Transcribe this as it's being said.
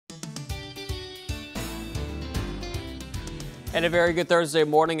And a very good Thursday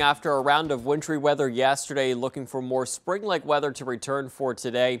morning after a round of wintry weather yesterday. Looking for more spring-like weather to return for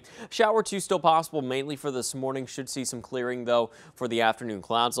today. Shower or two still possible mainly for this morning. Should see some clearing though for the afternoon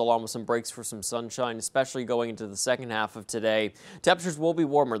clouds, along with some breaks for some sunshine, especially going into the second half of today. Temperatures will be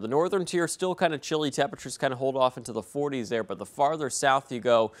warmer. The northern tier still kind of chilly. Temperatures kind of hold off into the 40s there, but the farther south you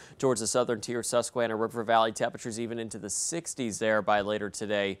go towards the southern tier, Susquehanna River Valley, temperatures even into the 60s there by later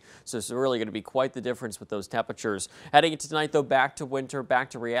today. So it's really going to be quite the difference with those temperatures. Heading into tonight though, back to winter,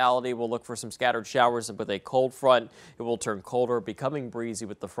 back to reality. We'll look for some scattered showers, and with a cold front, it will turn colder, becoming breezy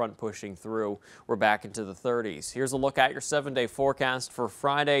with the front pushing through. We're back into the 30s. Here's a look at your 7-day forecast for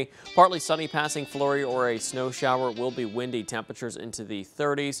Friday. Partly sunny, passing flurry or a snow shower. It will be windy, temperatures into the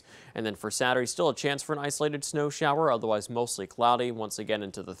 30s. And then for Saturday, still a chance for an isolated snow shower, otherwise mostly cloudy, once again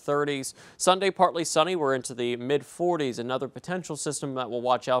into the 30s. Sunday, partly sunny. We're into the mid 40s. Another potential system that we'll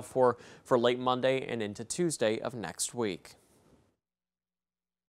watch out for late Monday and into Tuesday of next week.